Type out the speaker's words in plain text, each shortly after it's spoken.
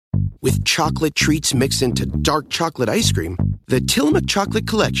with chocolate treats mixed into dark chocolate ice cream, the Tillamook Chocolate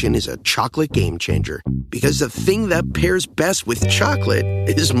Collection is a chocolate game changer. Because the thing that pairs best with chocolate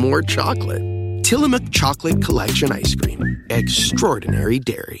is more chocolate. Tillamook Chocolate Collection Ice Cream. Extraordinary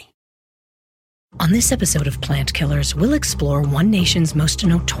dairy. On this episode of Plant Killers, we'll explore one nation's most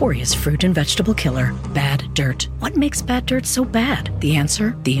notorious fruit and vegetable killer, bad dirt. What makes bad dirt so bad? The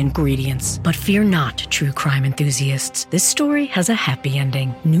answer? The ingredients. But fear not, true crime enthusiasts. This story has a happy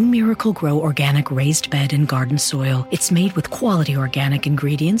ending. New Miracle-Gro organic raised bed and garden soil. It's made with quality organic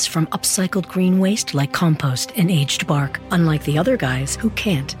ingredients from upcycled green waste like compost and aged bark. Unlike the other guys who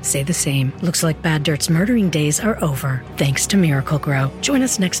can't say the same. Looks like bad dirt's murdering days are over, thanks to Miracle-Gro. Join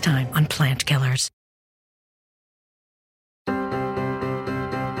us next time on Plant Killers.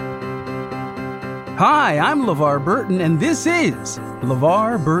 Hi, I'm LeVar Burton, and this is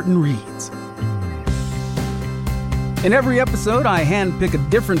LeVar Burton Reads. In every episode, I handpick a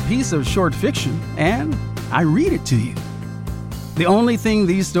different piece of short fiction, and I read it to you. The only thing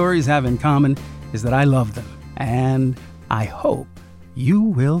these stories have in common is that I love them, and I hope you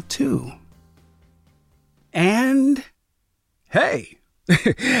will too. And, hey,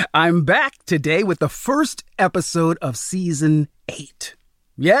 I'm back today with the first episode of Season 8.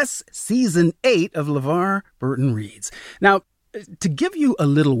 Yes, Season 8 of LeVar Burton Reads. Now, to give you a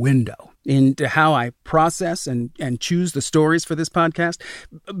little window into how I process and choose the stories for this podcast,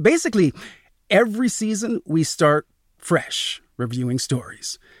 basically, every season we start fresh reviewing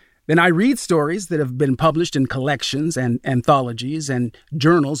stories. Then I read stories that have been published in collections and anthologies and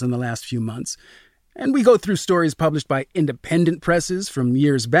journals in the last few months. And we go through stories published by independent presses from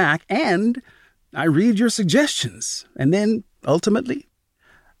years back, and I read your suggestions. And then, ultimately,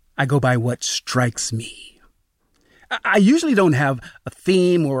 I go by what strikes me. I usually don't have a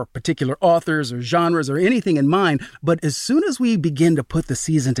theme or particular authors or genres or anything in mind, but as soon as we begin to put the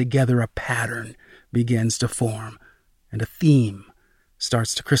season together, a pattern begins to form and a theme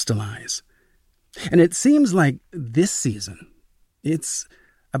starts to crystallize. And it seems like this season, it's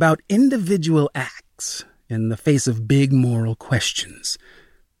about individual acts in the face of big moral questions.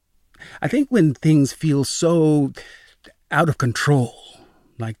 I think when things feel so out of control,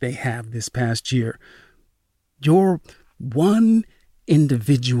 like they have this past year, your one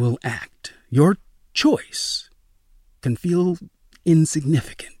individual act, your choice, can feel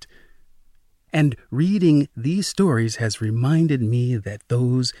insignificant. And reading these stories has reminded me that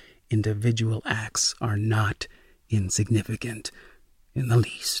those individual acts are not insignificant in the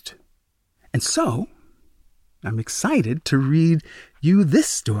least. And so, I'm excited to read you this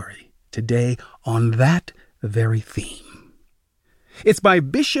story today on that very theme. It's by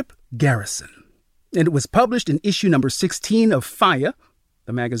Bishop Garrison, and it was published in issue number 16 of Faya,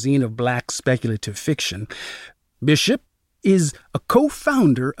 the magazine of Black speculative fiction. Bishop is a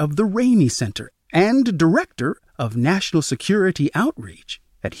co-founder of the Ramey Center and director of National Security Outreach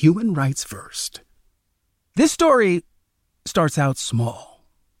at Human Rights First. This story starts out small.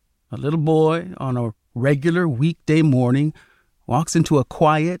 A little boy on a regular weekday morning walks into a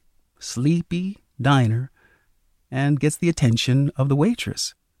quiet, sleepy diner and gets the attention of the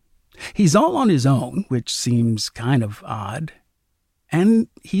waitress. He's all on his own, which seems kind of odd, and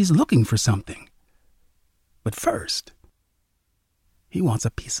he's looking for something. But first, he wants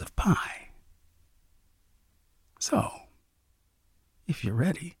a piece of pie. So, if you're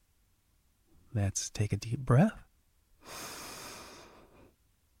ready, let's take a deep breath.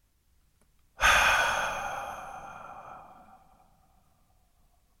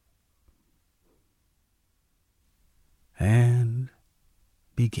 And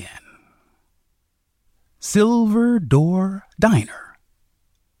begin. Silver Door Diner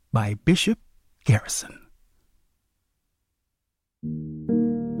by Bishop Garrison.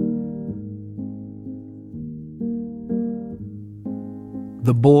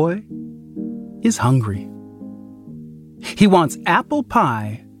 The boy is hungry. He wants apple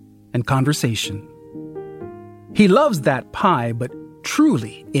pie and conversation. He loves that pie, but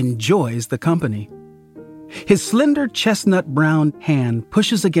truly enjoys the company. His slender chestnut-brown hand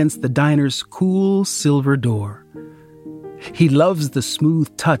pushes against the diner's cool silver door. He loves the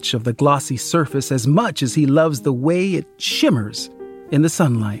smooth touch of the glossy surface as much as he loves the way it shimmers in the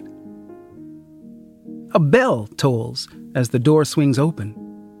sunlight. A bell tolls as the door swings open.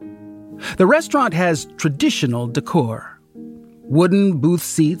 The restaurant has traditional decor. Wooden booth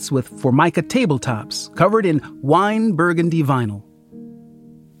seats with Formica tabletops covered in wine burgundy vinyl.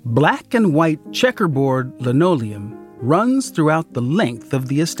 Black and white checkerboard linoleum runs throughout the length of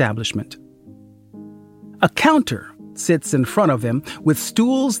the establishment. A counter sits in front of him with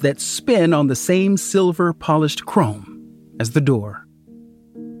stools that spin on the same silver-polished chrome as the door.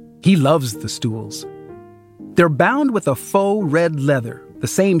 He loves the stools. They're bound with a faux red leather, the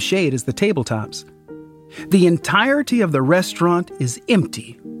same shade as the tabletops. The entirety of the restaurant is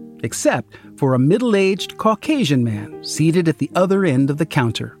empty, except for a middle-aged Caucasian man seated at the other end of the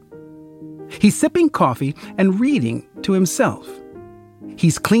counter. He's sipping coffee and reading to himself.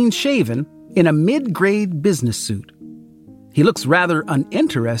 He's clean-shaven in a mid-grade business suit. He looks rather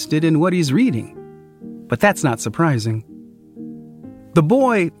uninterested in what he's reading, but that's not surprising. The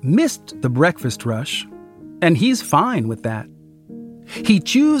boy missed the breakfast rush, and he's fine with that. He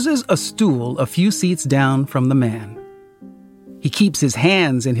chooses a stool a few seats down from the man. He keeps his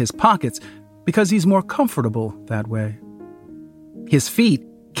hands in his pockets because he's more comfortable that way. His feet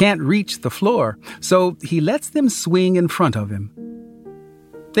can't reach the floor, so he lets them swing in front of him.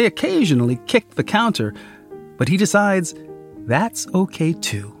 They occasionally kick the counter, but he decides that's okay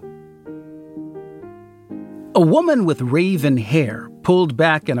too. A woman with raven hair pulled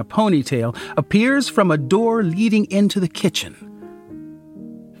back in a ponytail appears from a door leading into the kitchen.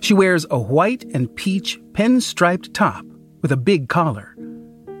 She wears a white and peach pinstriped top with a big collar.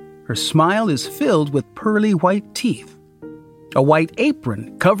 Her smile is filled with pearly white teeth. A white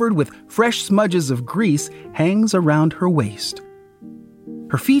apron covered with fresh smudges of grease hangs around her waist.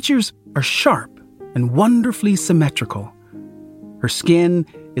 Her features are sharp and wonderfully symmetrical. Her skin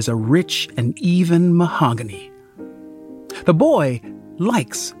is a rich and even mahogany. The boy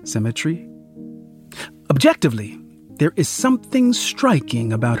likes symmetry. Objectively, there is something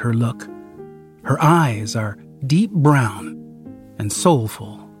striking about her look. Her eyes are deep brown and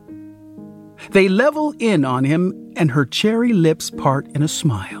soulful. They level in on him, and her cherry lips part in a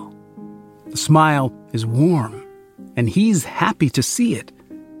smile. The smile is warm, and he's happy to see it.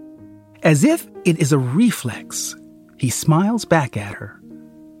 As if it is a reflex, he smiles back at her.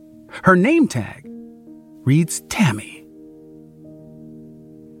 Her name tag reads Tammy.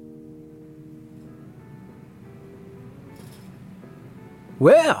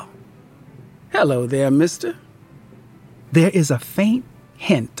 Well, hello there, mister. There is a faint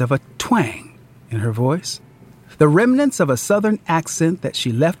hint of a twang in her voice, the remnants of a southern accent that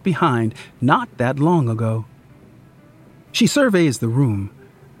she left behind not that long ago. She surveys the room.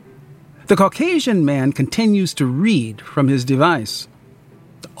 The Caucasian man continues to read from his device.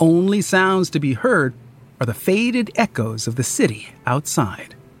 The only sounds to be heard are the faded echoes of the city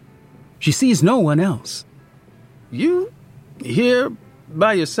outside. She sees no one else. You here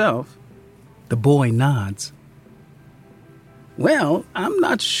by yourself? The boy nods. Well, I'm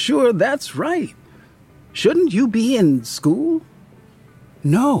not sure that's right. Shouldn't you be in school?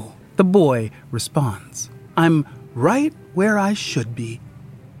 No, the boy responds. I'm right where I should be.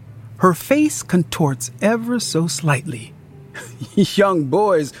 Her face contorts ever so slightly. Young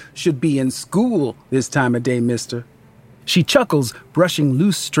boys should be in school this time of day, mister. She chuckles, brushing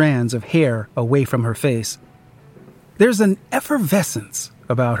loose strands of hair away from her face. There's an effervescence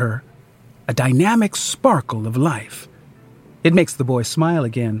about her, a dynamic sparkle of life. It makes the boy smile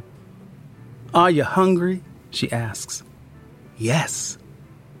again. Are you hungry? She asks. Yes.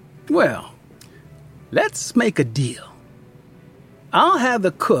 Well, let's make a deal. I'll have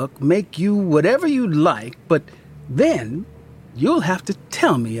the cook make you whatever you'd like, but then you'll have to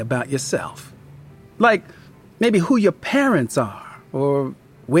tell me about yourself. Like maybe who your parents are, or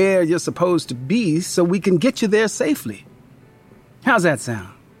where you're supposed to be so we can get you there safely. How's that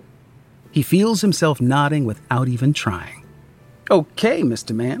sound? He feels himself nodding without even trying. Okay,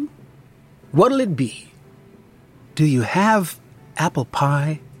 Mr. Man. What'll it be? Do you have apple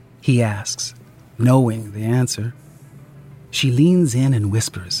pie? He asks, knowing the answer. She leans in and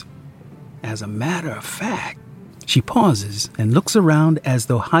whispers. As a matter of fact, she pauses and looks around as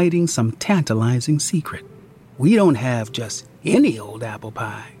though hiding some tantalizing secret. We don't have just any old apple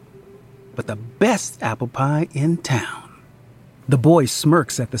pie, but the best apple pie in town. The boy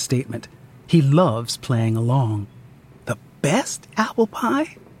smirks at the statement. He loves playing along. The best apple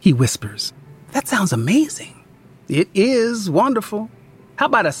pie? He whispers. That sounds amazing. It is wonderful. How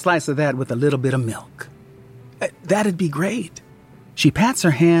about a slice of that with a little bit of milk? That'd be great. She pats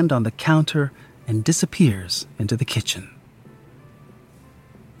her hand on the counter and disappears into the kitchen.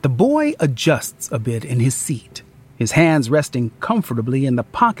 The boy adjusts a bit in his seat, his hands resting comfortably in the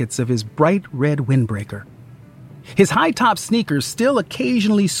pockets of his bright red windbreaker. His high-top sneakers still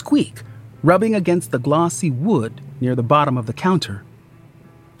occasionally squeak, rubbing against the glossy wood near the bottom of the counter.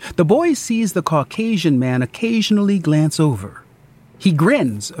 The boy sees the Caucasian man occasionally glance over. He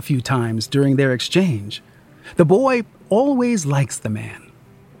grins a few times during their exchange. The boy always likes the man.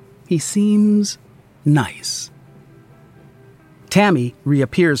 He seems nice. Tammy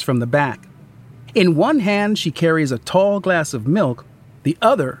reappears from the back. In one hand, she carries a tall glass of milk, the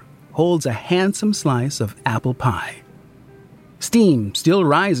other holds a handsome slice of apple pie. Steam still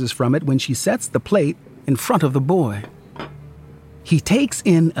rises from it when she sets the plate in front of the boy. He takes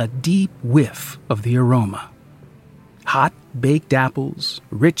in a deep whiff of the aroma. Hot baked apples,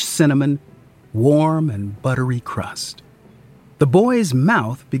 rich cinnamon, warm and buttery crust. The boy's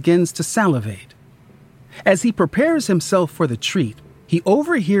mouth begins to salivate. As he prepares himself for the treat, he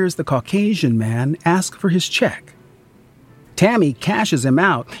overhears the Caucasian man ask for his check. Tammy cashes him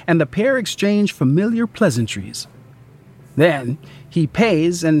out, and the pair exchange familiar pleasantries. Then he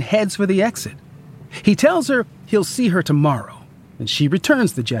pays and heads for the exit. He tells her he'll see her tomorrow, and she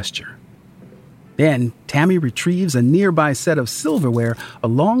returns the gesture. Then Tammy retrieves a nearby set of silverware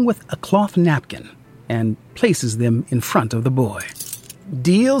along with a cloth napkin and places them in front of the boy.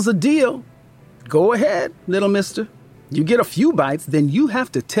 Deal's a deal. Go ahead, little mister. You get a few bites, then you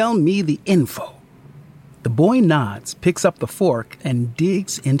have to tell me the info. The boy nods, picks up the fork, and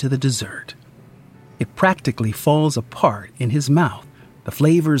digs into the dessert. It practically falls apart in his mouth, the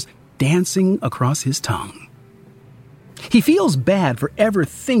flavors dancing across his tongue. He feels bad for ever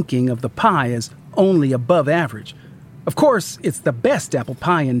thinking of the pie as only above average. Of course, it's the best apple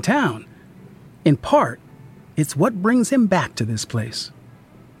pie in town. In part, it's what brings him back to this place.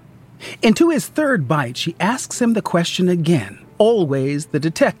 Into his third bite, she asks him the question again. Always the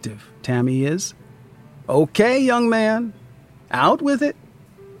detective, Tammy is. Okay, young man, out with it.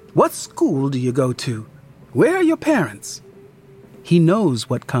 What school do you go to? Where are your parents? He knows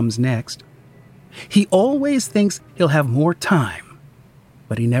what comes next. He always thinks he'll have more time,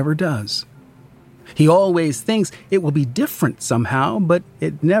 but he never does. He always thinks it will be different somehow, but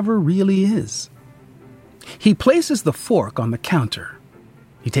it never really is. He places the fork on the counter.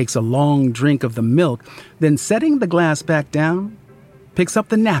 He takes a long drink of the milk, then setting the glass back down, picks up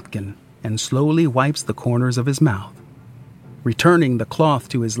the napkin and slowly wipes the corners of his mouth. Returning the cloth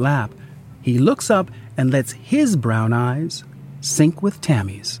to his lap, he looks up and lets his brown eyes sync with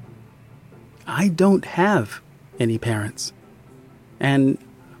Tammy's. I don't have any parents, and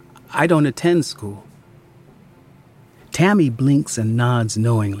I don't attend school. Tammy blinks and nods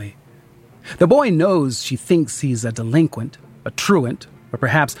knowingly. The boy knows she thinks he's a delinquent, a truant, or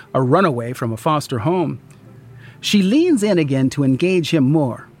perhaps a runaway from a foster home. She leans in again to engage him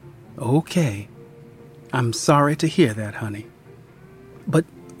more. Okay, I'm sorry to hear that, honey. But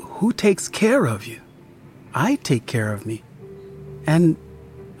who takes care of you? I take care of me. And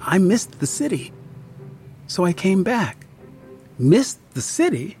I missed the city. So I came back. Missed the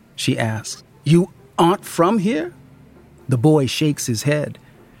city? She asks. You aren't from here? The boy shakes his head.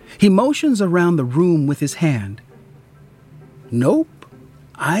 He motions around the room with his hand. Nope.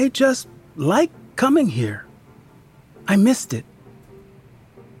 I just like coming here. I missed it.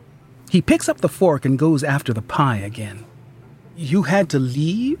 He picks up the fork and goes after the pie again. You had to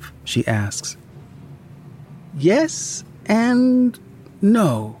leave? She asks. Yes and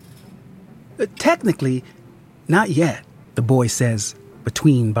no. Technically, not yet, the boy says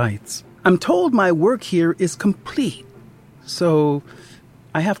between bites. I'm told my work here is complete, so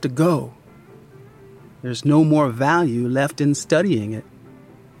I have to go. There's no more value left in studying it.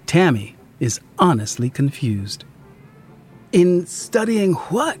 Tammy is honestly confused. In studying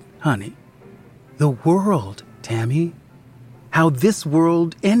what, honey? The world, Tammy. How this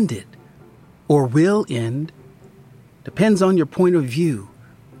world ended, or will end, depends on your point of view,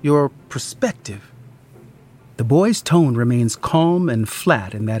 your perspective. The boy's tone remains calm and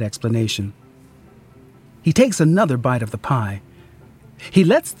flat in that explanation. He takes another bite of the pie. He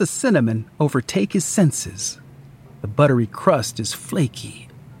lets the cinnamon overtake his senses. The buttery crust is flaky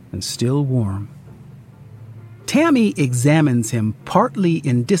and still warm. Tammy examines him partly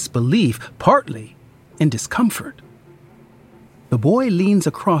in disbelief, partly in discomfort. The boy leans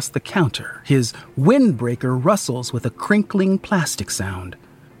across the counter. His windbreaker rustles with a crinkling plastic sound.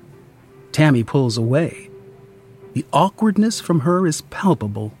 Tammy pulls away. The awkwardness from her is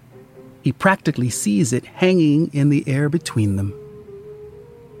palpable. He practically sees it hanging in the air between them.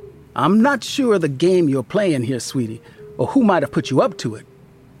 I'm not sure the game you're playing here, sweetie, or who might have put you up to it.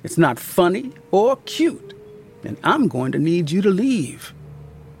 It's not funny or cute, and I'm going to need you to leave.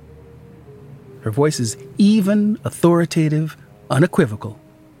 Her voice is even, authoritative, unequivocal.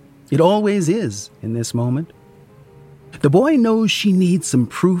 It always is in this moment. The boy knows she needs some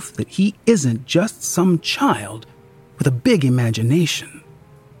proof that he isn't just some child with a big imagination.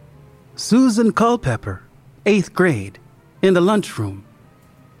 Susan Culpepper, 8th grade, in the lunchroom.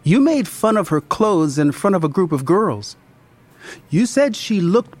 You made fun of her clothes in front of a group of girls. You said she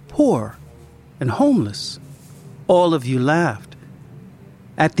looked poor and homeless. All of you laughed.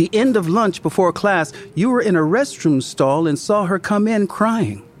 At the end of lunch before class, you were in a restroom stall and saw her come in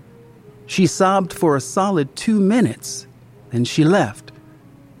crying. She sobbed for a solid 2 minutes, then she left.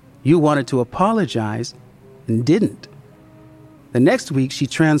 You wanted to apologize and didn't. The next week, she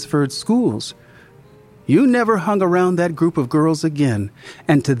transferred schools. You never hung around that group of girls again,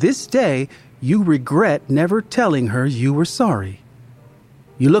 and to this day, you regret never telling her you were sorry.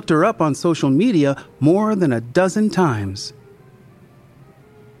 You looked her up on social media more than a dozen times.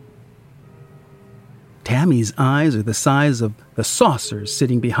 Tammy's eyes are the size of the saucers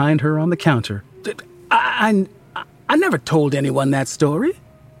sitting behind her on the counter. I never told anyone that story.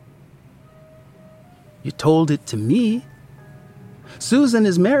 You told it to me. Susan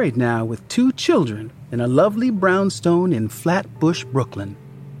is married now with 2 children in a lovely brownstone in Flatbush, Brooklyn.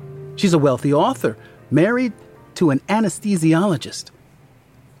 She's a wealthy author, married to an anesthesiologist.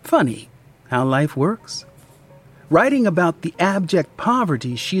 Funny how life works. Writing about the abject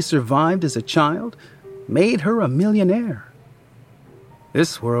poverty she survived as a child made her a millionaire.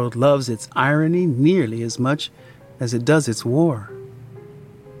 This world loves its irony nearly as much as it does its war.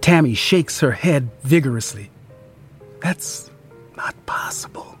 Tammy shakes her head vigorously. That's not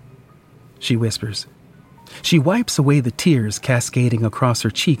possible, she whispers. She wipes away the tears cascading across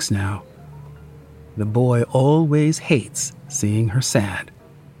her cheeks now. The boy always hates seeing her sad.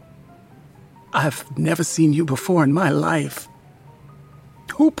 I've never seen you before in my life.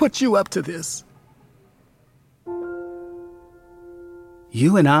 Who put you up to this?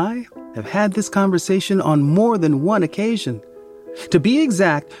 You and I have had this conversation on more than one occasion. To be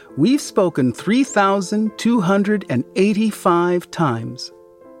exact, we've spoken 3,285 times.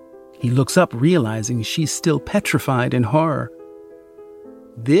 He looks up, realizing she's still petrified in horror.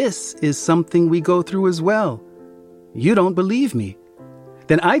 This is something we go through as well. You don't believe me.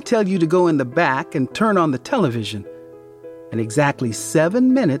 Then I tell you to go in the back and turn on the television. In exactly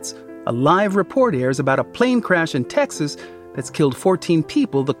 7 minutes, a live report airs about a plane crash in Texas that's killed 14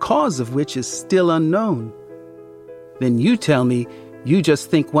 people, the cause of which is still unknown. Then you tell me you just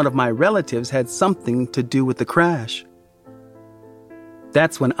think one of my relatives had something to do with the crash.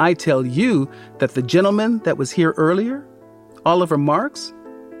 That's when I tell you that the gentleman that was here earlier, Oliver Marks,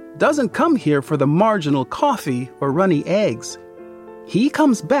 doesn't come here for the marginal coffee or runny eggs. He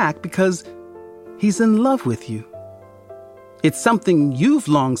comes back because he's in love with you. It's something you've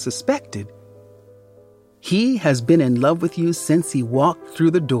long suspected. He has been in love with you since he walked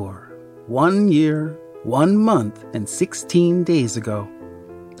through the door, 1 year, 1 month, and 16 days ago.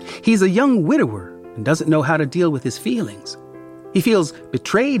 He's a young widower and doesn't know how to deal with his feelings. He feels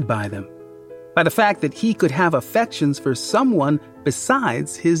betrayed by them, by the fact that he could have affections for someone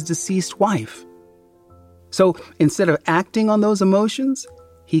besides his deceased wife. So instead of acting on those emotions,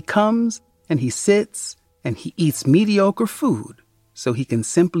 he comes and he sits and he eats mediocre food so he can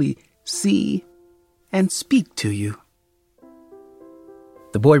simply see and speak to you.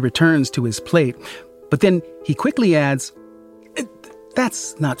 The boy returns to his plate, but then he quickly adds,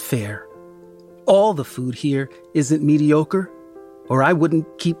 "That's not fair. All the food here isn't mediocre, or I wouldn't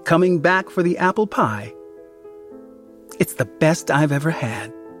keep coming back for the apple pie. It's the best I've ever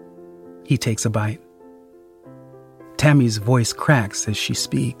had." He takes a bite. Tammy's voice cracks as she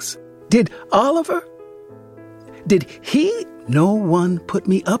speaks. Did Oliver? Did he? No one put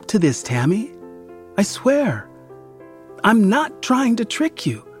me up to this, Tammy. I swear. I'm not trying to trick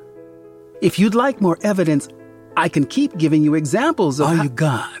you. If you'd like more evidence, I can keep giving you examples of all you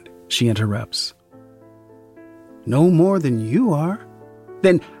got, she interrupts. No more than you are.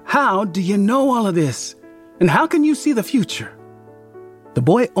 Then how do you know all of this? And how can you see the future? The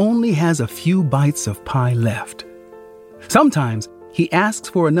boy only has a few bites of pie left. Sometimes he asks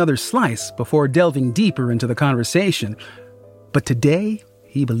for another slice before delving deeper into the conversation. But today,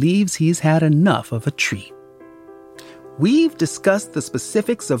 he believes he's had enough of a treat. We've discussed the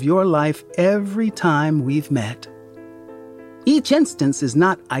specifics of your life every time we've met. Each instance is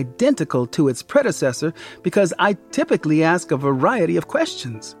not identical to its predecessor because I typically ask a variety of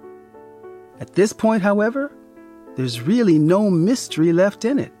questions. At this point, however, there's really no mystery left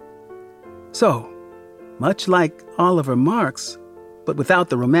in it. So, much like Oliver Marks, but without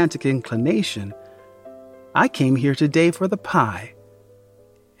the romantic inclination, I came here today for the pie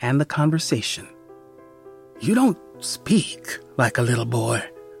and the conversation. You don't speak like a little boy.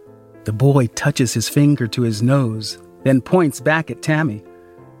 The boy touches his finger to his nose, then points back at Tammy.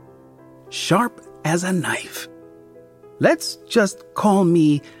 Sharp as a knife. Let's just call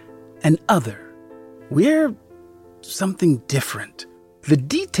me an other. We're something different. The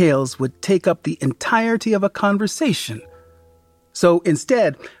details would take up the entirety of a conversation. So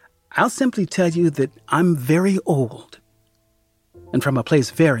instead, I'll simply tell you that I'm very old and from a place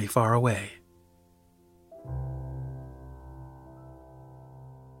very far away.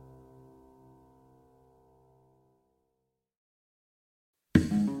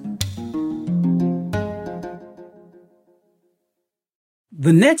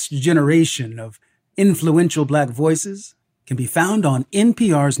 The next generation of influential Black voices can be found on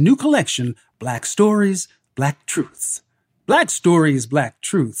NPR's new collection, Black Stories, Black Truths. Black Stories, Black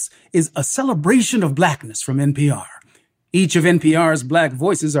Truths is a celebration of Blackness from NPR. Each of NPR's Black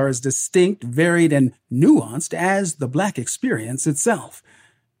voices are as distinct, varied, and nuanced as the Black experience itself.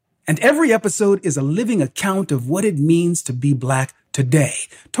 And every episode is a living account of what it means to be Black today,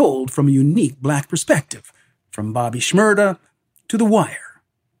 told from a unique Black perspective, from Bobby Shmurda to The Wire,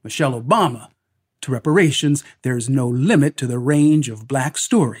 Michelle Obama to reparations. There's no limit to the range of Black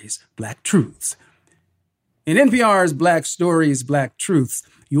stories, Black truths. In NPR's Black Stories, Black Truths,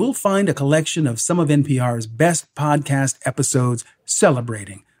 you'll find a collection of some of NPR's best podcast episodes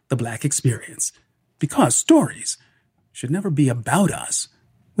celebrating the Black experience. Because stories should never be about us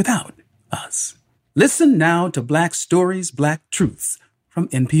without us. Listen now to Black Stories, Black Truths from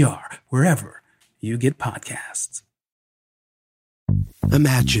NPR, wherever you get podcasts.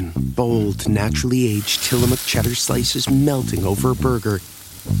 Imagine bold, naturally aged Tillamook cheddar slices melting over a burger,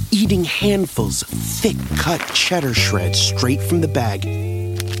 eating handfuls of thick-cut cheddar shreds straight from the bag,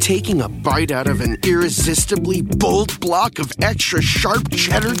 taking a bite out of an irresistibly bold block of extra sharp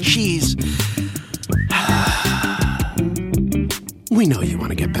cheddar cheese. We know you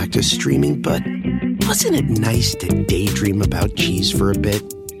want to get back to streaming, but wasn't it nice to daydream about cheese for a bit?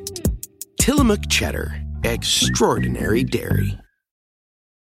 Tillamook Cheddar, extraordinary dairy.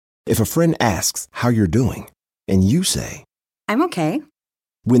 If a friend asks how you're doing, and you say, I'm okay.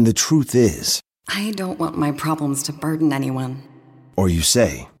 When the truth is, I don't want my problems to burden anyone. Or you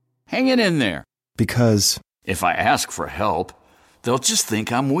say, hang it in there. Because if I ask for help, they'll just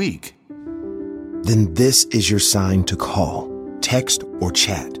think I'm weak. Then this is your sign to call, text, or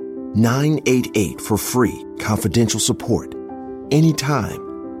chat 988 for free, confidential support.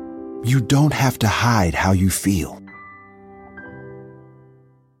 Anytime. You don't have to hide how you feel.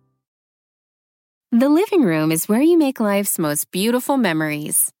 The living room is where you make life's most beautiful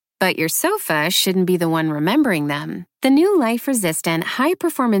memories. But your sofa shouldn't be the one remembering them. The new life-resistant,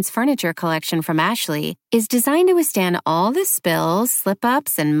 high-performance furniture collection from Ashley is designed to withstand all the spills,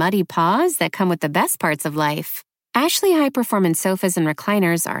 slip-ups, and muddy paws that come with the best parts of life. Ashley high-performance sofas and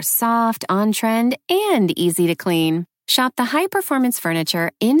recliners are soft, on-trend, and easy to clean. Shop the high-performance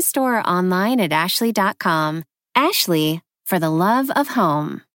furniture in-store or online at ashley.com. Ashley, for the love of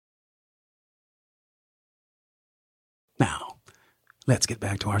home. Now, let's get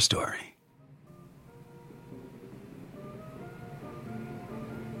back to our story.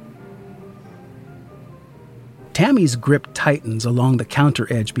 Tammy's grip tightens along the counter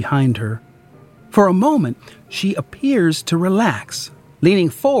edge behind her. For a moment, she appears to relax, leaning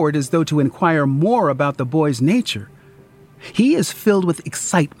forward as though to inquire more about the boy's nature. He is filled with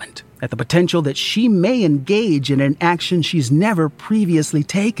excitement at the potential that she may engage in an action she's never previously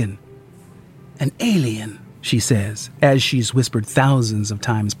taken. An alien, she says, as she's whispered thousands of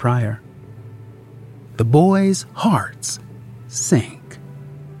times prior. The boys' hearts sink.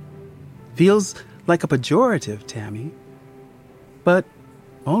 Feels like a pejorative, Tammy. But,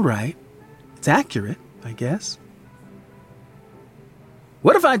 all right, it's accurate, I guess.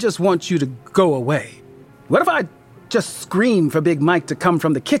 What if I just want you to go away? What if I just scream for Big Mike to come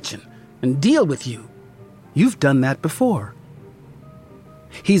from the kitchen and deal with you? You've done that before.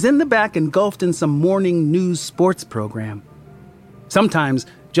 He's in the back engulfed in some morning news sports program. Sometimes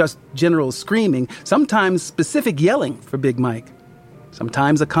just general screaming, sometimes specific yelling for Big Mike,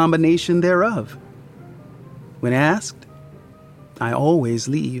 sometimes a combination thereof. When asked, I always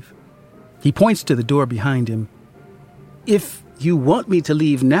leave. He points to the door behind him. If you want me to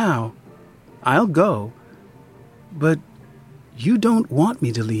leave now, I'll go. But you don't want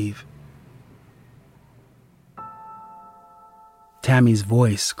me to leave. Tammy's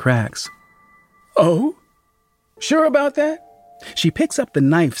voice cracks. Oh? Sure about that? She picks up the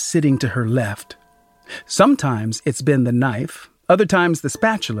knife sitting to her left. Sometimes it's been the knife, other times the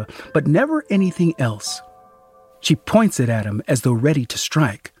spatula, but never anything else. She points it at him as though ready to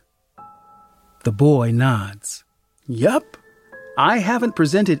strike. The boy nods. Yup. I haven't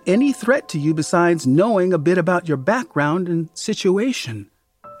presented any threat to you besides knowing a bit about your background and situation.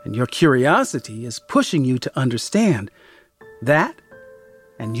 And your curiosity is pushing you to understand that,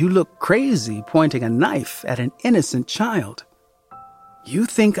 and you look crazy pointing a knife at an innocent child. You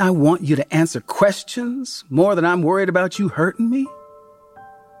think I want you to answer questions more than I'm worried about you hurting me?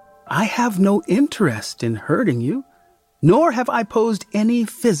 I have no interest in hurting you, nor have I posed any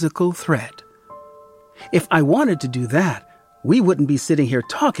physical threat. If I wanted to do that, we wouldn't be sitting here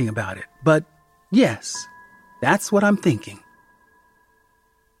talking about it. But yes, that's what I'm thinking.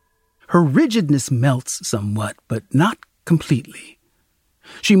 Her rigidness melts somewhat, but not completely.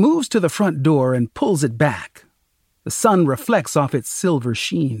 She moves to the front door and pulls it back. The sun reflects off its silver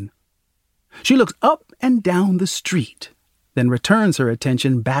sheen. She looks up and down the street, then returns her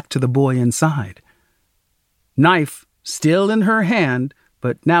attention back to the boy inside. Knife still in her hand,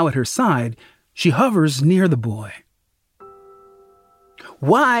 but now at her side, she hovers near the boy.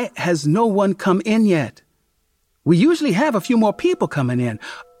 Why has no one come in yet? We usually have a few more people coming in.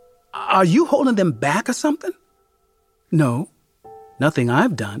 Are you holding them back or something? No, nothing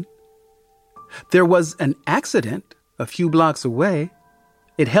I've done. There was an accident a few blocks away.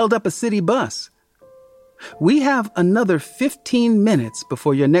 It held up a city bus. We have another 15 minutes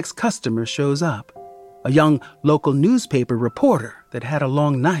before your next customer shows up. A young local newspaper reporter that had a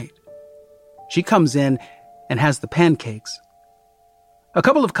long night. She comes in and has the pancakes. A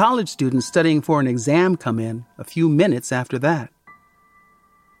couple of college students studying for an exam come in a few minutes after that.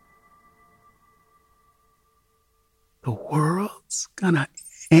 The world's gonna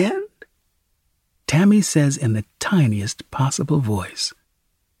end? Tammy says in the tiniest possible voice.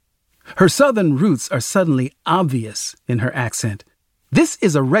 Her southern roots are suddenly obvious in her accent. This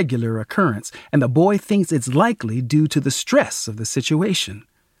is a regular occurrence, and the boy thinks it's likely due to the stress of the situation.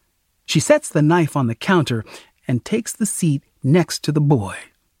 She sets the knife on the counter and takes the seat next to the boy.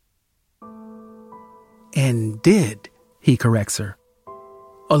 Ended, he corrects her.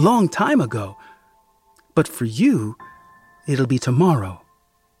 A long time ago. But for you, it'll be tomorrow.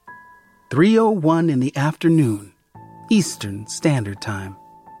 3:01 in the afternoon, Eastern Standard Time.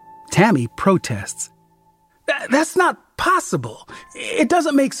 Tammy protests. That's not possible. It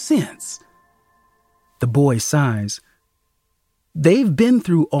doesn't make sense. The boy sighs. They've been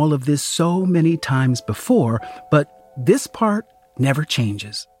through all of this so many times before, but this part never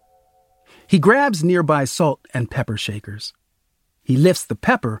changes. He grabs nearby salt and pepper shakers. He lifts the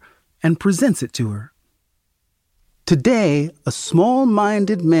pepper and presents it to her. Today, a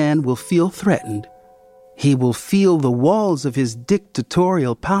small-minded man will feel threatened. He will feel the walls of his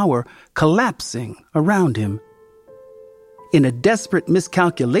dictatorial power collapsing around him. In a desperate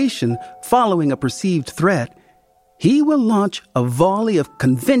miscalculation following a perceived threat, he will launch a volley of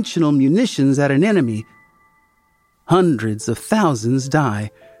conventional munitions at an enemy. Hundreds of thousands die.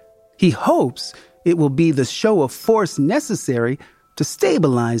 He hopes it will be the show of force necessary to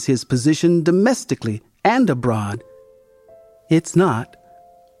stabilize his position domestically and abroad. It's not,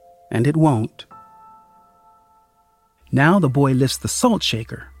 and it won't. Now the boy lifts the salt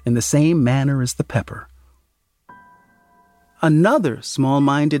shaker in the same manner as the pepper. Another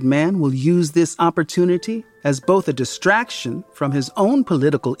small-minded man will use this opportunity as both a distraction from his own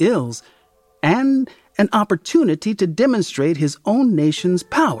political ills and an opportunity to demonstrate his own nation's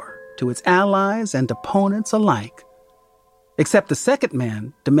power to its allies and opponents alike. Except the second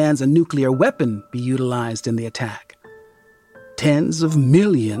man demands a nuclear weapon be utilized in the attack. Tens of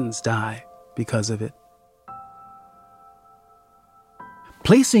millions die because of it.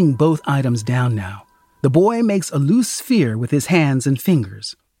 Placing both items down now, the boy makes a loose sphere with his hands and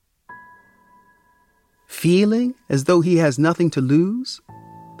fingers. Feeling as though he has nothing to lose,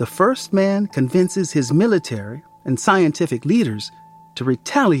 the first man convinces his military and scientific leaders to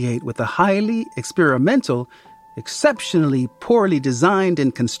retaliate with a highly experimental, exceptionally poorly designed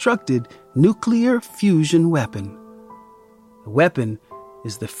and constructed nuclear fusion weapon. The weapon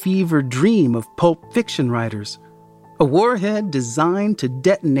is the fever dream of pulp fiction writers, a warhead designed to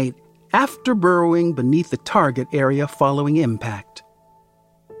detonate after burrowing beneath the target area following impact.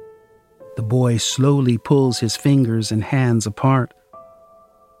 The boy slowly pulls his fingers and hands apart.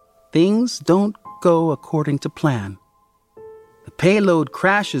 Things don't go according to plan. The payload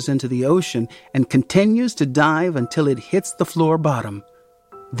crashes into the ocean and continues to dive until it hits the floor bottom.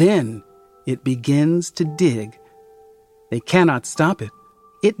 Then it begins to dig. They cannot stop it.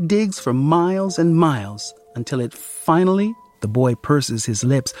 It digs for miles and miles until it finally, the boy purses his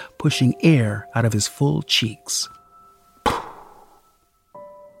lips, pushing air out of his full cheeks.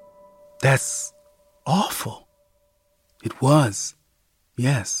 That's awful. It was,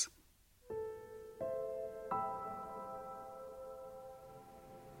 yes.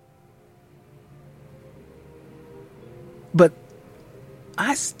 But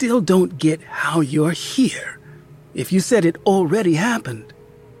I still don't get how you're here, if you said it already happened.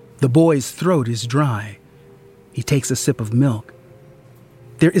 The boy's throat is dry. He takes a sip of milk.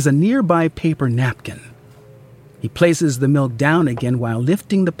 There is a nearby paper napkin. He places the milk down again while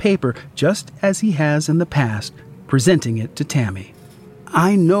lifting the paper just as he has in the past, presenting it to Tammy.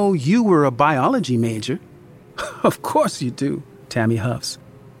 I know you were a biology major. Of course you do, Tammy huffs.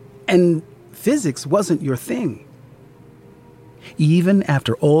 And physics wasn't your thing. Even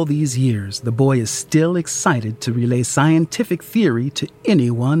after all these years, the boy is still excited to relay scientific theory to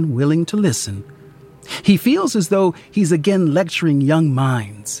anyone willing to listen. He feels as though he's again lecturing young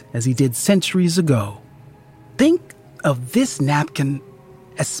minds, as he did centuries ago. Think of this napkin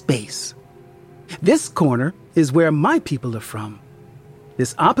as space. This corner is where my people are from.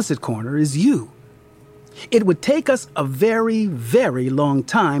 This opposite corner is you. It would take us a very, very long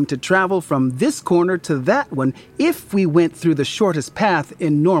time to travel from this corner to that one if we went through the shortest path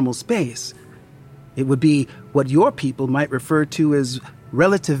in normal space. It would be what your people might refer to as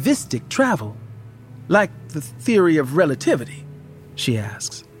relativistic travel. Like the theory of relativity, she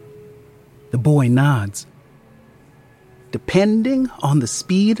asks. The boy nods. Depending on the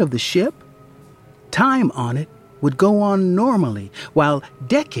speed of the ship, time on it would go on normally, while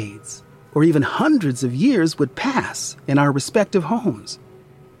decades or even hundreds of years would pass in our respective homes.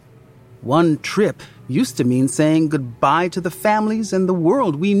 One trip used to mean saying goodbye to the families and the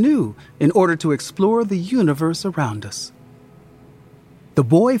world we knew in order to explore the universe around us. The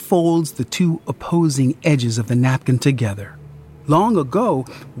boy folds the two opposing edges of the napkin together. Long ago,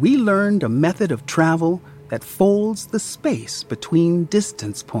 we learned a method of travel that folds the space between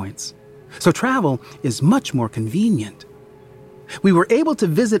distance points. So travel is much more convenient. We were able to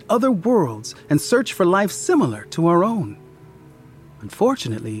visit other worlds and search for life similar to our own.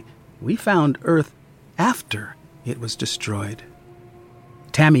 Unfortunately, we found Earth after it was destroyed.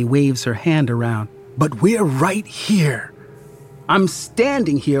 Tammy waves her hand around. But we're right here. I'm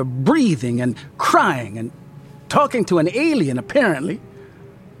standing here breathing and crying and talking to an alien, apparently.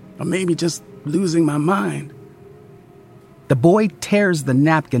 Or maybe just losing my mind. The boy tears the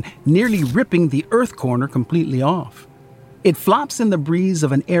napkin, nearly ripping the Earth corner completely off. It flops in the breeze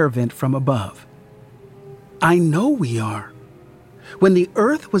of an air vent from above. I know we are. When the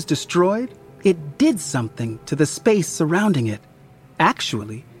Earth was destroyed, it did something to the space surrounding it.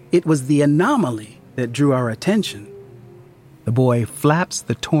 Actually, it was the anomaly that drew our attention. The boy flaps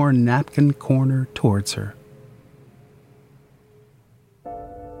the torn napkin corner towards her.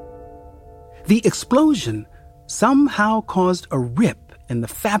 The explosion somehow caused a rip in the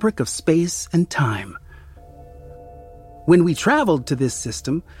fabric of space and time. When we traveled to this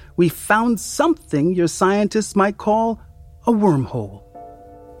system, we found something your scientists might call a wormhole.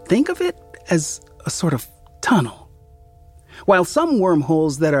 Think of it as a sort of tunnel. While some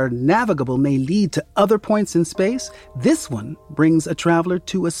wormholes that are navigable may lead to other points in space, this one brings a traveler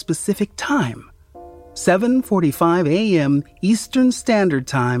to a specific time. 7:45 a.m. Eastern Standard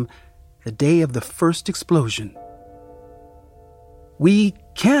Time, the day of the first explosion. We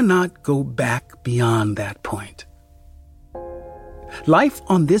cannot go back beyond that point. Life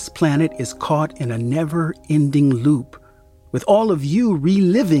on this planet is caught in a never-ending loop, with all of you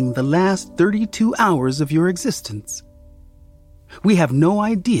reliving the last 32 hours of your existence. We have no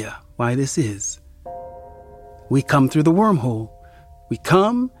idea why this is. We come through the wormhole. We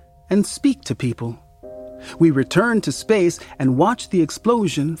come and speak to people. We return to space and watch the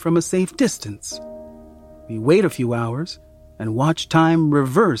explosion from a safe distance. We wait a few hours and watch time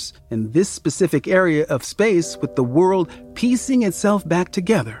reverse in this specific area of space with the world piecing itself back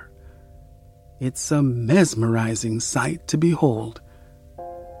together. It's a mesmerizing sight to behold.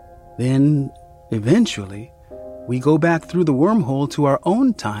 Then, eventually, we go back through the wormhole to our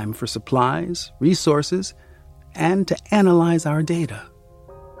own time for supplies, resources, and to analyze our data.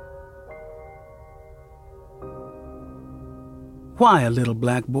 Why a little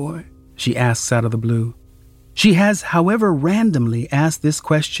black boy? She asks out of the blue. She has, however, randomly asked this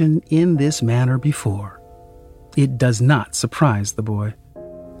question in this manner before. It does not surprise the boy.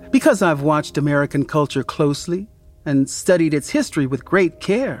 Because I've watched American culture closely and studied its history with great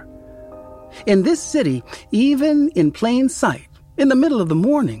care. In this city, even in plain sight, in the middle of the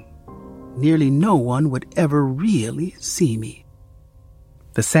morning, nearly no one would ever really see me.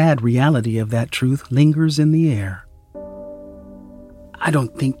 The sad reality of that truth lingers in the air. I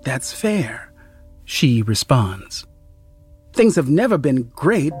don't think that's fair, she responds. Things have never been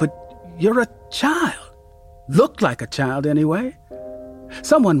great, but you're a child. Looked like a child anyway.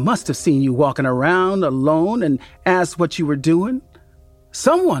 Someone must have seen you walking around alone and asked what you were doing.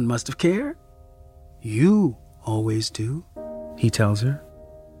 Someone must have cared. You always do, he tells her.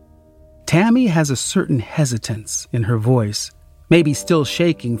 Tammy has a certain hesitance in her voice, maybe still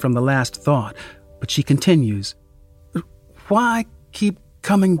shaking from the last thought, but she continues. Why keep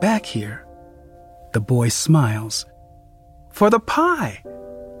coming back here? The boy smiles. For the pie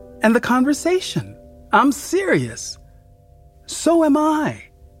and the conversation. I'm serious. So am I,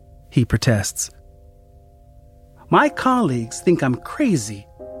 he protests. My colleagues think I'm crazy.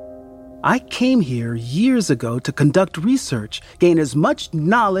 I came here years ago to conduct research, gain as much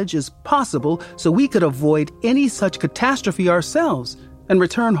knowledge as possible so we could avoid any such catastrophe ourselves and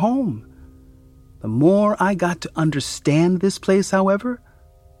return home. The more I got to understand this place, however,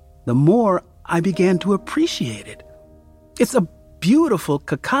 the more I began to appreciate it. It's a beautiful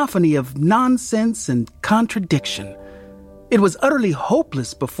cacophony of nonsense and contradiction. It was utterly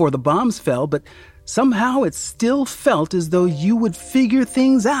hopeless before the bombs fell, but somehow it still felt as though you would figure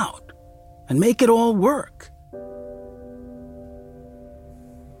things out and make it all work.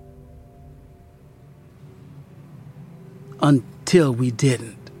 Until we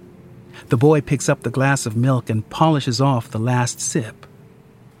didn't. The boy picks up the glass of milk and polishes off the last sip.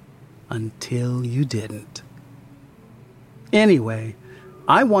 Until you didn't. Anyway,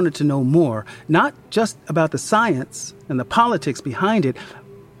 I wanted to know more, not just about the science and the politics behind it,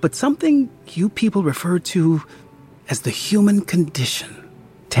 but something you people refer to as the human condition.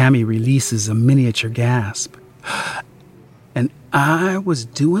 Tammy releases a miniature gasp. And I was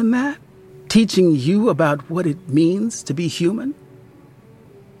doing that? Teaching you about what it means to be human?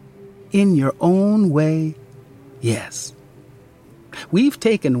 In your own way, yes. We've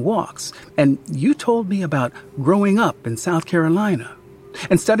taken walks, and you told me about growing up in South Carolina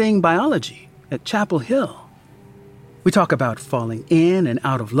and studying biology at Chapel Hill. We talk about falling in and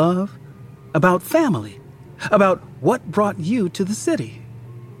out of love, about family, about what brought you to the city.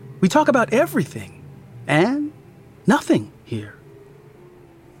 We talk about everything and nothing here.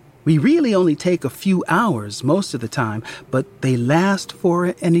 We really only take a few hours most of the time, but they last for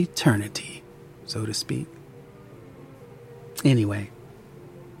an eternity, so to speak. Anyway,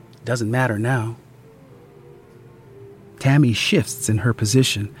 doesn't matter now. Tammy shifts in her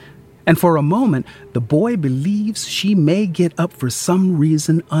position, and for a moment, the boy believes she may get up for some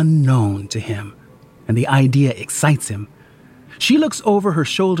reason unknown to him, and the idea excites him. She looks over her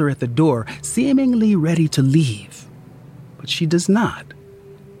shoulder at the door, seemingly ready to leave, but she does not.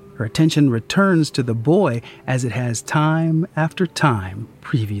 Her attention returns to the boy as it has time after time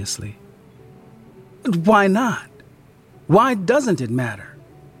previously. Why not? Why doesn't it matter?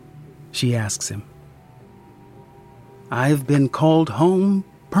 She asks him. I've been called home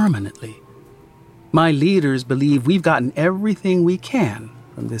permanently. My leaders believe we've gotten everything we can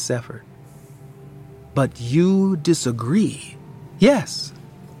from this effort. But you disagree. Yes,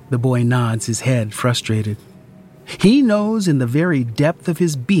 the boy nods his head, frustrated. He knows in the very depth of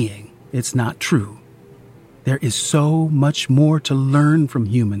his being it's not true. There is so much more to learn from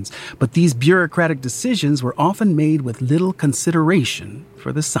humans, but these bureaucratic decisions were often made with little consideration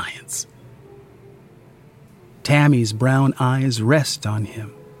for the science. Tammy's brown eyes rest on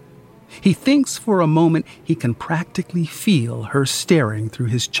him. He thinks for a moment he can practically feel her staring through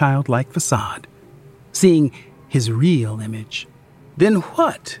his childlike facade, seeing his real image. Then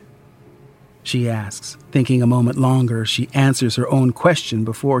what? She asks, thinking a moment longer. She answers her own question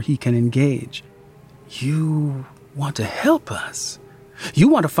before he can engage. You want to help us. You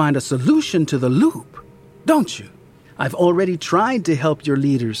want to find a solution to the loop, don't you? I've already tried to help your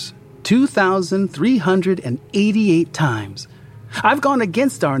leaders 2,388 times. I've gone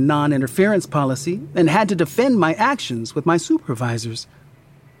against our non-interference policy and had to defend my actions with my supervisors.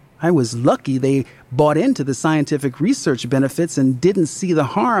 I was lucky they bought into the scientific research benefits and didn't see the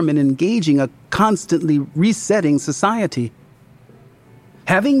harm in engaging a constantly resetting society.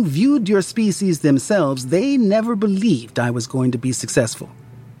 Having viewed your species themselves, they never believed I was going to be successful.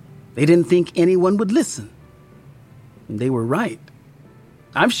 They didn't think anyone would listen. And they were right.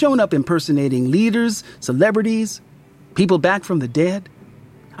 I've shown up impersonating leaders, celebrities, people back from the dead.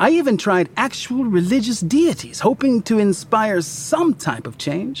 I even tried actual religious deities, hoping to inspire some type of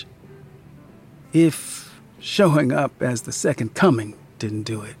change. If showing up as the second coming didn't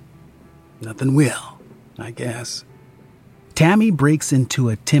do it, nothing will, I guess. Tammy breaks into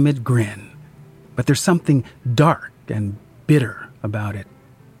a timid grin, but there's something dark and bitter about it.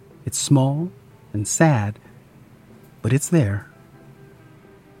 It's small and sad, but it's there.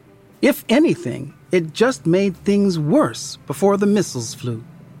 If anything, it just made things worse before the missiles flew.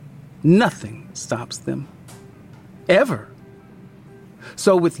 Nothing stops them. Ever.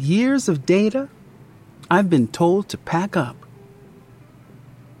 So with years of data, I've been told to pack up.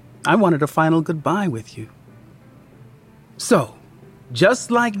 I wanted a final goodbye with you. So, just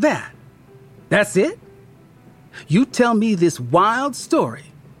like that, that's it? You tell me this wild story.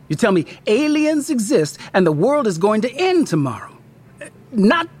 You tell me aliens exist and the world is going to end tomorrow.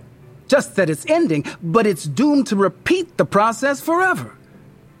 Not just that it's ending, but it's doomed to repeat the process forever.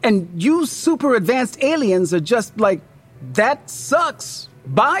 And you super advanced aliens are just like, that sucks.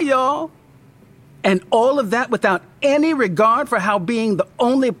 Bye, y'all. And all of that without any regard for how being the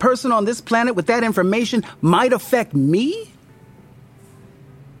only person on this planet with that information might affect me?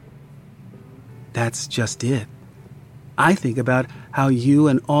 That's just it. I think about how you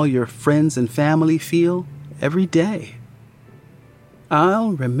and all your friends and family feel every day.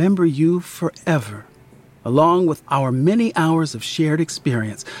 I'll remember you forever, along with our many hours of shared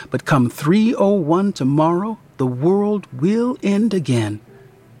experience. But come 3:01 tomorrow, the world will end again,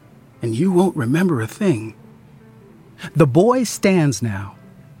 and you won't remember a thing. The boy stands now.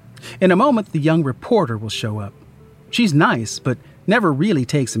 In a moment, the young reporter will show up. She's nice, but never really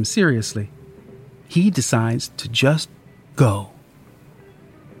takes him seriously. He decides to just go.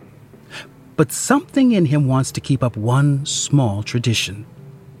 But something in him wants to keep up one small tradition.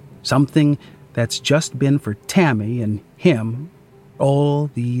 Something that's just been for Tammy and him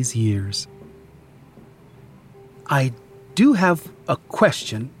all these years. I do have a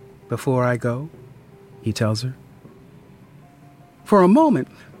question before I go, he tells her. For a moment,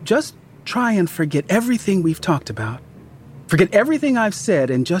 just try and forget everything we've talked about. Forget everything I've said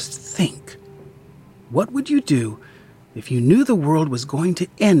and just think. What would you do if you knew the world was going to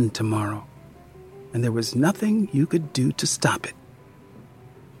end tomorrow and there was nothing you could do to stop it?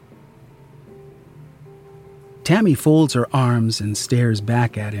 Tammy folds her arms and stares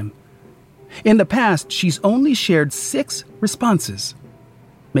back at him. In the past, she's only shared 6 responses: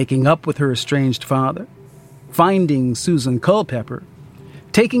 making up with her estranged father, finding Susan Culpepper,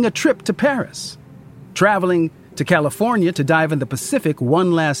 taking a trip to Paris, traveling to California to dive in the Pacific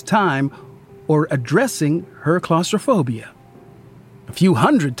one last time, or addressing her claustrophobia. A few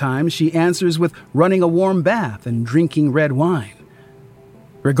hundred times she answers with running a warm bath and drinking red wine.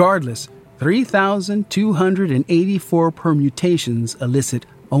 Regardless, 3,284 permutations elicit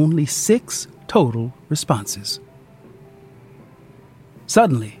only 6 total responses.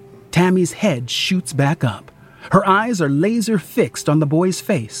 Suddenly, Tammy's head shoots back up. Her eyes are laser fixed on the boy's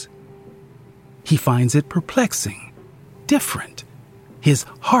face. He finds it perplexing, different. His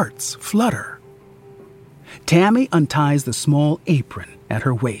hearts flutter. Tammy unties the small apron at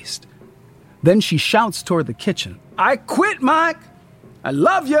her waist. Then she shouts toward the kitchen. I quit, Mike! I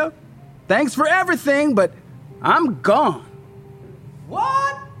love you! Thanks for everything, but I'm gone.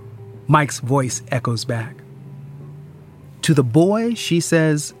 What? Mike's voice echoes back. To the boy, she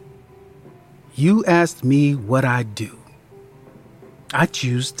says, You asked me what I'd do. I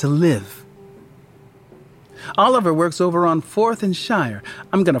choose to live. Oliver works over on 4th and Shire.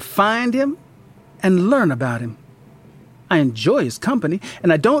 I'm going to find him and learn about him. I enjoy his company,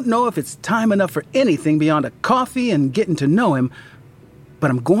 and I don't know if it's time enough for anything beyond a coffee and getting to know him, but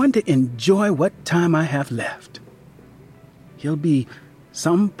I'm going to enjoy what time I have left. He'll be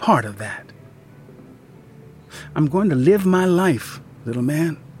some part of that. I'm going to live my life, little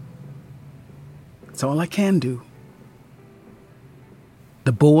man. It's all I can do.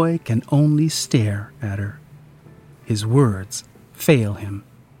 The boy can only stare at her. His words fail him.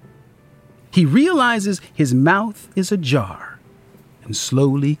 He realizes his mouth is ajar and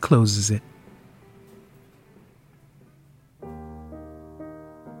slowly closes it.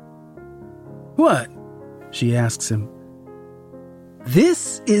 What? She asks him.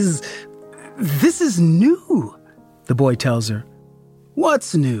 This is new, the boy tells her.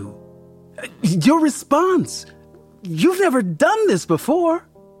 What's new? Your response. You've never done this before.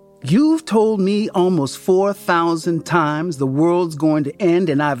 You've told me almost 4,000 times the world's going to end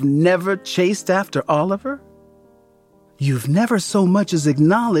and I've never chased after Oliver. You've never so much as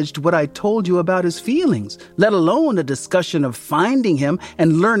acknowledged what I told you about his feelings, let alone a discussion of finding him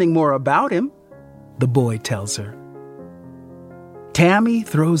and learning more about him, the boy tells her. Tammy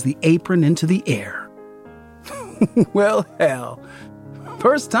throws the apron into the air. Well, hell.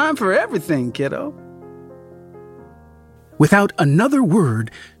 First time for everything, kiddo. Without another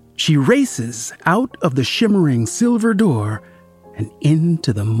word, she races out of the shimmering silver door and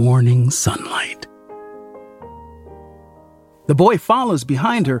into the morning sunlight. The boy follows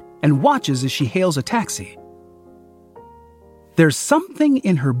behind her and watches as she hails a taxi. There's something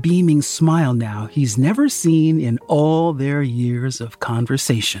in her beaming smile now he's never seen in all their years of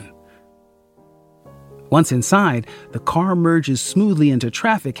conversation. Once inside, the car merges smoothly into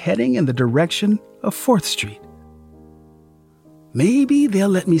traffic heading in the direction of 4th Street. Maybe they'll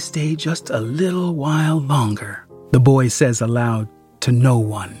let me stay just a little while longer, the boy says aloud to no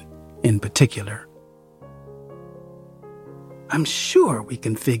one in particular. I'm sure we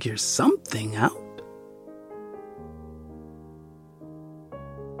can figure something out.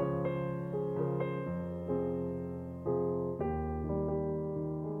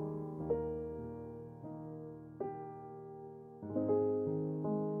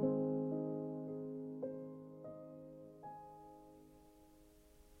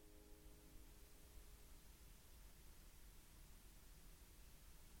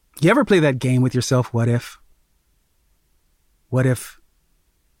 You ever play that game with yourself, what if? What if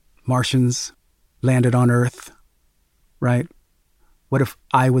Martians landed on Earth, right? What if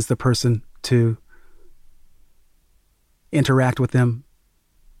I was the person to interact with them?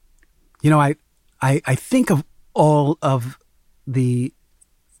 You know, I think of all of the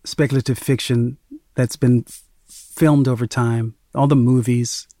speculative fiction that's been filmed over time, all the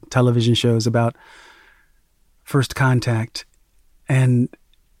movies, television shows about first contact. And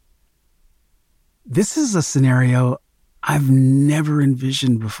this is a scenario I've never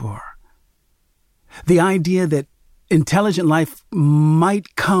envisioned before. The idea that intelligent life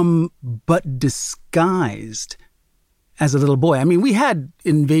might come but disguised as a little boy. I mean, we had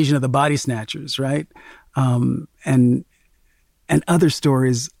Invasion of the Body Snatchers, right? And other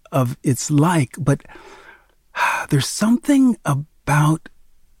stories of its like, but there's something about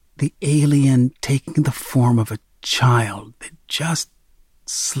the alien taking the form of a child that just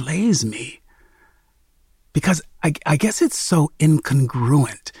slays me. Because I guess it's so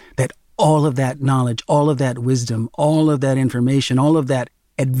incongruent that all of that knowledge, all of that wisdom, all of that information, all of that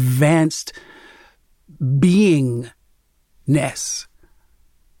advanced beingness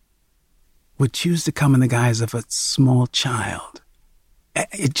would choose to come in the guise of a small child.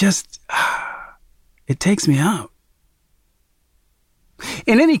 It just, it takes me out.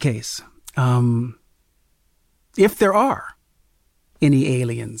 In any case, if there are any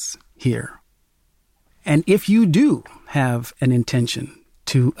aliens here, and if you do have an intention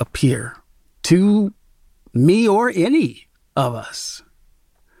to appear to me or any of us,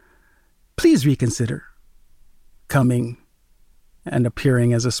 please reconsider coming and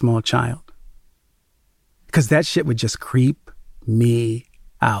appearing as a small child. Because that shit would just creep me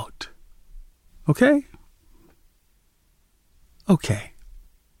out. Okay? Okay.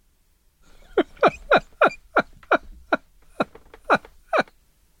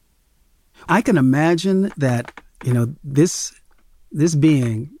 I can imagine that, this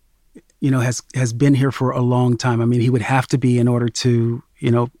being, has been here for a long time. I mean, he would have to be in order to,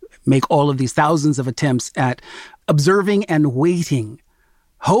 make all of these thousands of attempts at observing and waiting,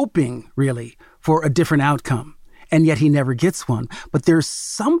 hoping, really, for a different outcome. And yet he never gets one. But there's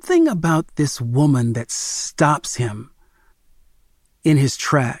something about this woman that stops him in his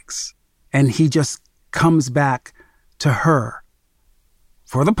tracks. And he just comes back to her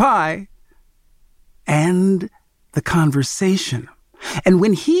for the pie and the conversation. And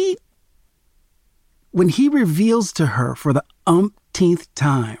when he reveals to her for the umpteenth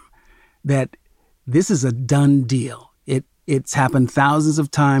time that this is a done deal, it's happened thousands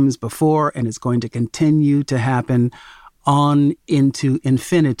of times before, and it's going to continue to happen on into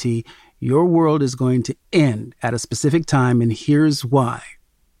infinity. Your world is going to end at a specific time, and here's why.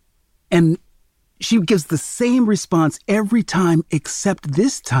 And she gives the same response every time, except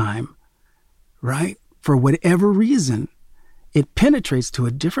this time, right? For whatever reason, it penetrates to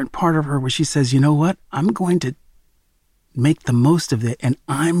a different part of her where she says, you know what? I'm going to make the most of it, and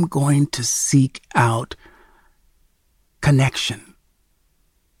I'm going to seek out connection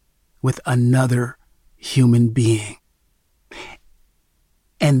with another human being.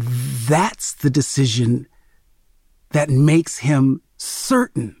 And that's the decision that makes him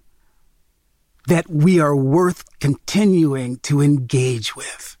certain that we are worth continuing to engage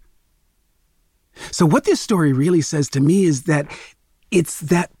with. So what this story really says to me is that it's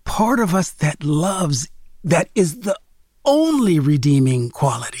that part of us that loves that is the only redeeming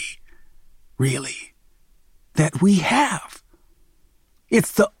quality, really, that we have.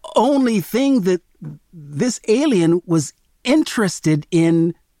 It's the only thing that this alien was interested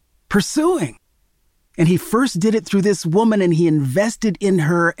in pursuing. And he first did it through this woman, and he invested in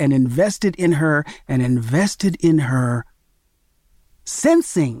her and invested in her and invested in her,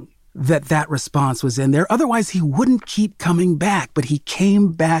 sensing that response was in there. Otherwise, he wouldn't keep coming back. But he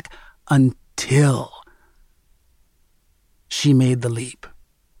came back until she made the leap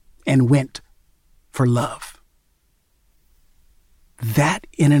and went for love. That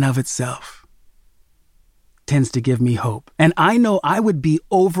in and of itself tends to give me hope. And I know I would be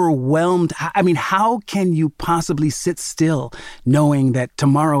overwhelmed. I mean, how can you possibly sit still knowing that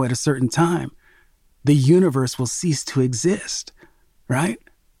tomorrow at a certain time, the universe will cease to exist, right?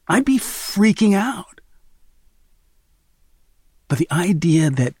 I'd be freaking out. But the idea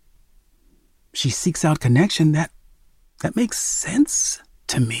that she seeks out connection, that makes sense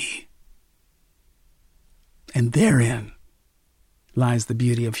to me. And therein lies the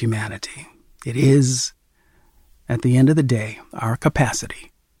beauty of humanity. It is, at the end of the day, our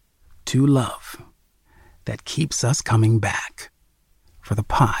capacity to love that keeps us coming back for the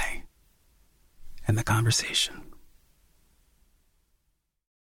pie and the conversation.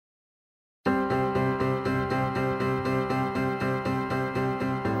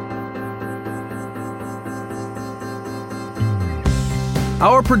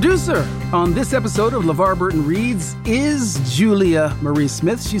 Our producer on this episode of LeVar Burton Reads is Julia Marie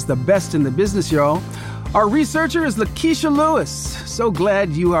Smith. She's the best in the business, y'all. Our researcher is Lakeisha Lewis. So glad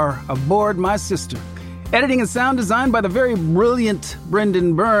you are aboard, my sister. Editing and sound design by the very brilliant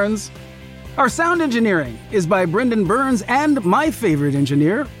Brendan Burns. Our sound engineering is by Brendan Burns and my favorite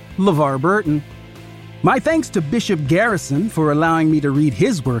engineer, LeVar Burton. My thanks to Bishop Garrison for allowing me to read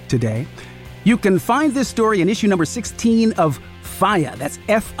his work today. You can find this story in issue number 16 of Fiyah. That's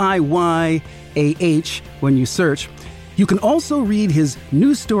Fiyah when you search. You can also read his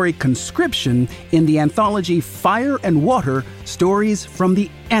new story, Conscription, in the anthology Fire and Water, Stories from the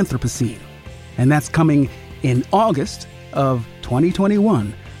Anthropocene. And that's coming in August of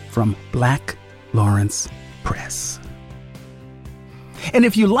 2021 from Black Lawrence Press. And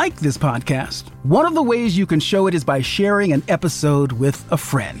if you like this podcast, one of the ways you can show it is by sharing an episode with a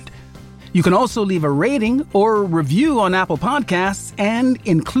friend. You can also leave a rating or review on Apple Podcasts and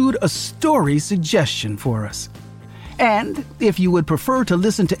include a story suggestion for us. And if you would prefer to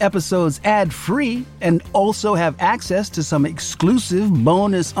listen to episodes ad-free and also have access to some exclusive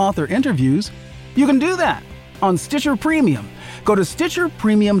bonus author interviews, you can do that on Stitcher Premium. Go to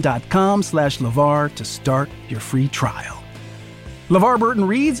stitcherpremium.com/LeVar to start your free trial. LeVar Burton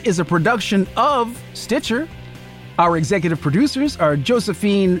Reads is a production of Stitcher. Our executive producers are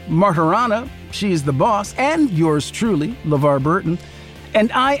Josephine Martirana, she's the boss, and yours truly, LeVar Burton.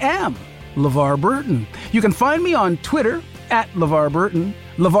 And I am LeVar Burton. You can find me on Twitter at LeVar Burton,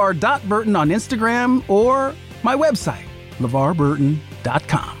 LeVar.Burton on Instagram, or my website,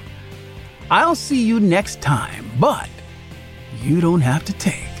 LeVarBurton.com. I'll see you next time, but you don't have to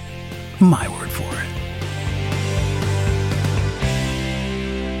take my word for it.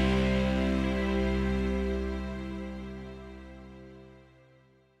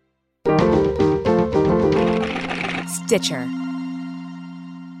 Stitcher.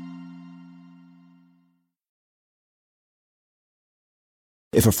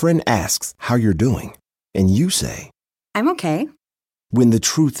 If a friend asks how you're doing, and you say, I'm okay. when the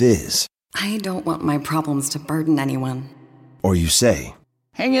truth is, I don't want my problems to burden anyone. or you say,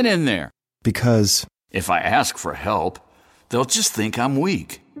 Hang it in there. because, If I ask for help, they'll just think I'm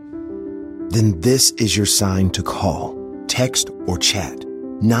weak. then this is your sign to call, text, or chat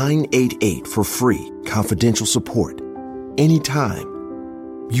 988 for free, confidential support. Anytime.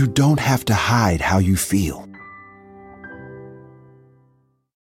 You don't have to hide how you feel.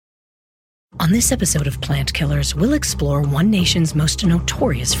 On this episode of Plant Killers, we'll explore one nation's most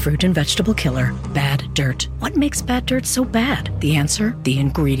notorious fruit and vegetable killer, bad dirt. What makes bad dirt so bad? The answer? The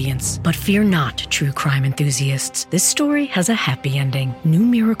ingredients. But fear not, true crime enthusiasts. This story has a happy ending. New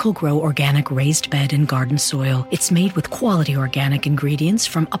Miracle-Gro organic raised bed and garden soil. It's made with quality organic ingredients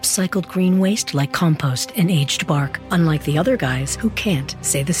from upcycled green waste like compost and aged bark. Unlike the other guys who can't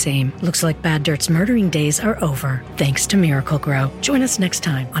say the same. Looks like bad dirt's murdering days are over, thanks to Miracle-Gro. Join us next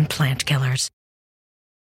time on Plant Killers.